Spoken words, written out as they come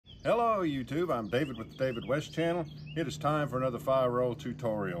Hello YouTube, I'm David with the David West channel. It is time for another fire roll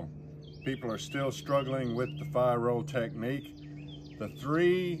tutorial. People are still struggling with the fire roll technique. The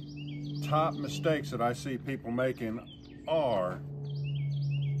three top mistakes that I see people making are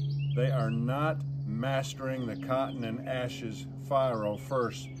they are not mastering the cotton and ashes fire roll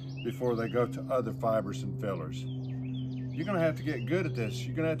first before they go to other fibers and fillers. You're going to have to get good at this.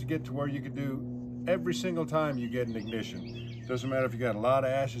 You're going to have to get to where you can do every single time you get an ignition. Doesn't matter if you got a lot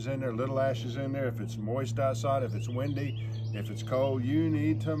of ashes in there, little ashes in there, if it's moist outside, if it's windy, if it's cold, you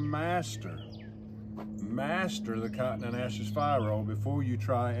need to master the cotton and ashes fire roll before you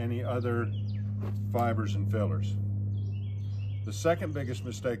try any other fibers and fillers. The second biggest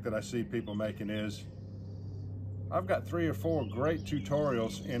mistake that I see people making is, I've got 3 or 4 great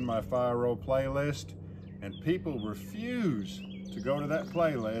tutorials in my fire roll playlist, and people refuse to go to that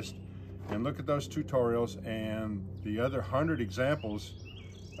playlist and look at those tutorials and the other 100 examples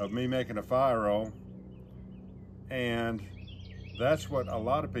of me making a fire roll, and that's what a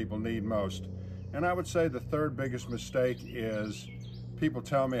lot of people need most. And I would say the third biggest mistake is people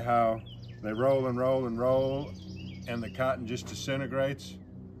tell me how they roll and roll and roll and the cotton just disintegrates.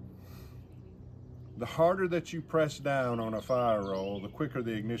 The harder that you press down on a fire roll, the quicker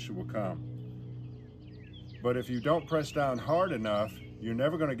the ignition will come. But if you don't press down hard enough, you're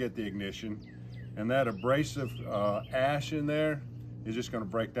never going to get the ignition, and that abrasive ash in there is just going to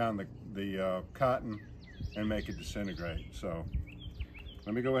break down the cotton and make it disintegrate. So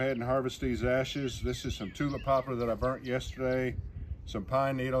let me go ahead and harvest these ashes. This is some tulip poplar that I burnt yesterday, some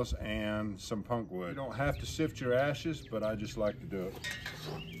pine needles, and some punk wood. You don't have to sift your ashes, but I just like to do it.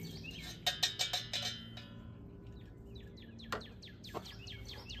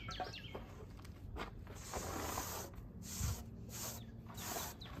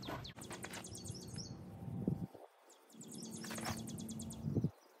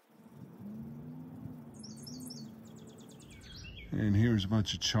 And here's a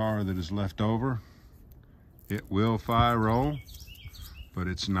bunch of char that is left over. It will fire roll, but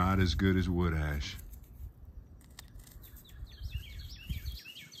it's not as good as wood ash.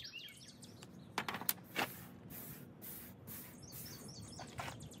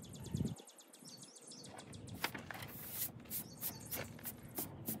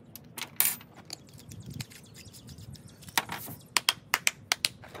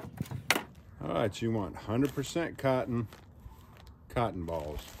 All right, you want 100% cotton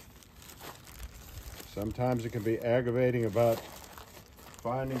balls. Sometimes it can be aggravating about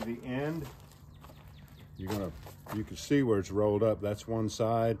finding the end. You can see where it's rolled up. That's one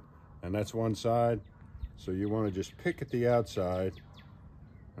side and that's one side. So you want to just pick at the outside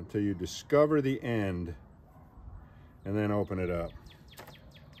until you discover the end and then open it up.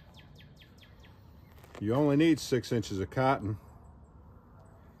 You only need 6 inches of cotton,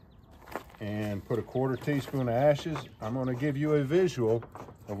 and put a 1/4 teaspoon of ashes. I'm going to give you a visual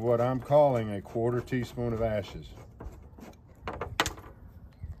of what I'm calling a 1/4 teaspoon of ashes.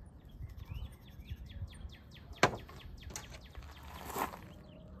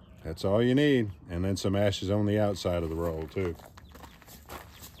 That's all you need, and then some ashes on the outside of the roll too.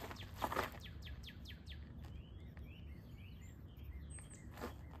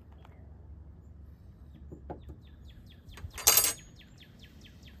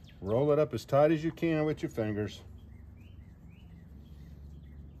 Roll it up as tight as you can with your fingers.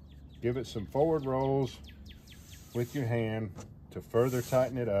 Give it some forward rolls with your hand to further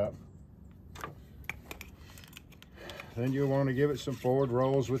tighten it up. Then you'll want to give it some forward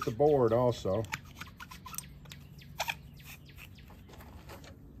rolls with the board also.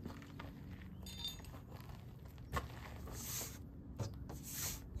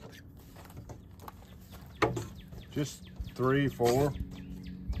 Just 3, 4.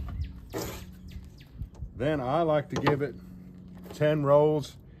 Then I like to give it 10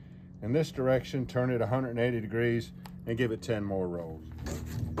 rolls in this direction, turn it 180 degrees, and give it 10 more rolls.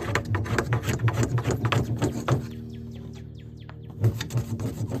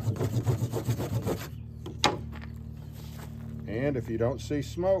 And if you don't see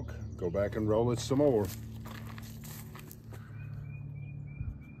smoke, go back and roll it some more.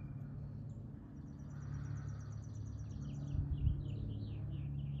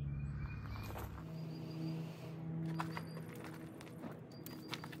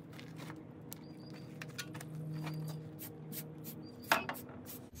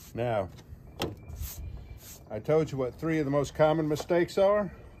 Now, I told you what 3 of the most common mistakes are.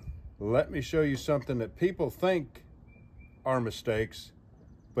 Let me show you something that people think are mistakes,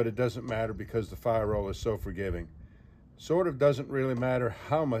 but it doesn't matter because the fire roll is so forgiving. Sort of doesn't really matter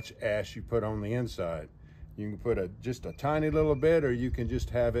how much ash you put on the inside. You can put just a tiny little bit, or you can just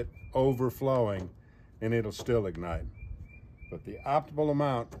have it overflowing and it'll still ignite. But the optimal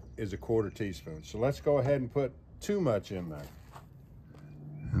amount is 1/4 teaspoon. So let's go ahead and put too much in there.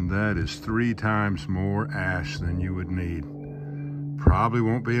 And that is 3 times more ash than you would need. Probably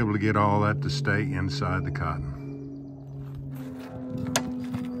won't be able to get all that to stay inside the cotton.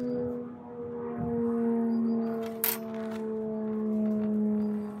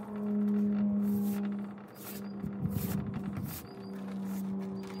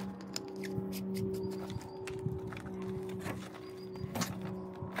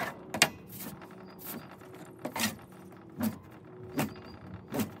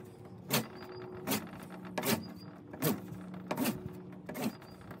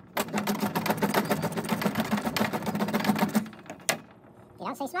 You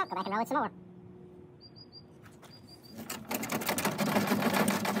don't see smoke, go back and roll it some more.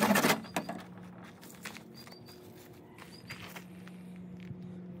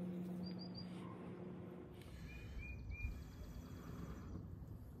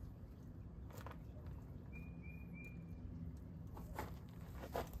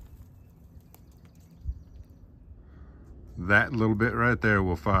 That little bit right there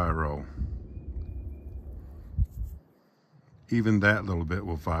will fire roll. Even that little bit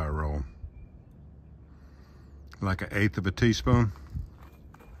will fire roll. Like 1/8 of a teaspoon.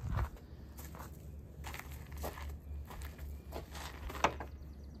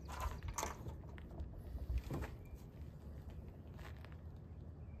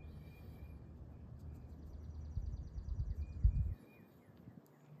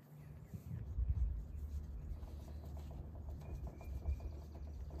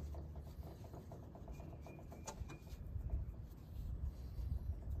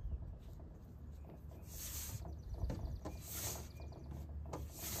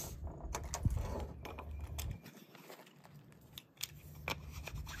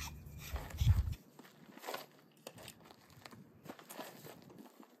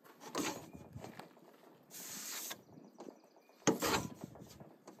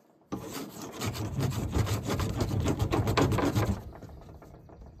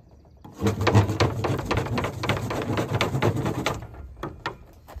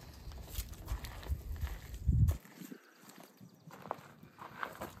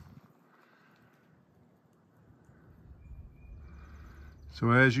 So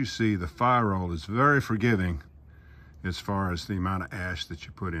as you see, the fire roll is very forgiving as far as the amount of ash that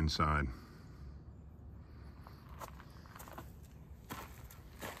you put inside.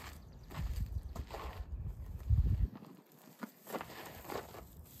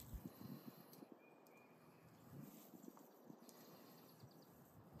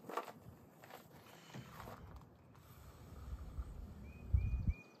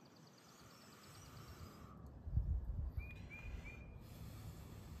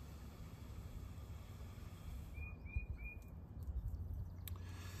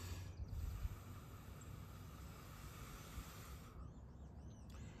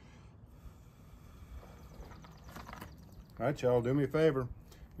 All right, y'all, do me a favor.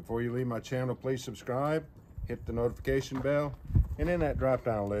 Before you leave my channel, please subscribe, hit the notification bell, and in that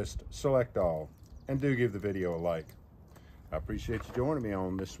drop-down list, select all, and do give the video a like. I appreciate you joining me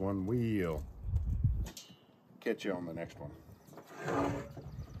on this one. We'll catch you on the next one.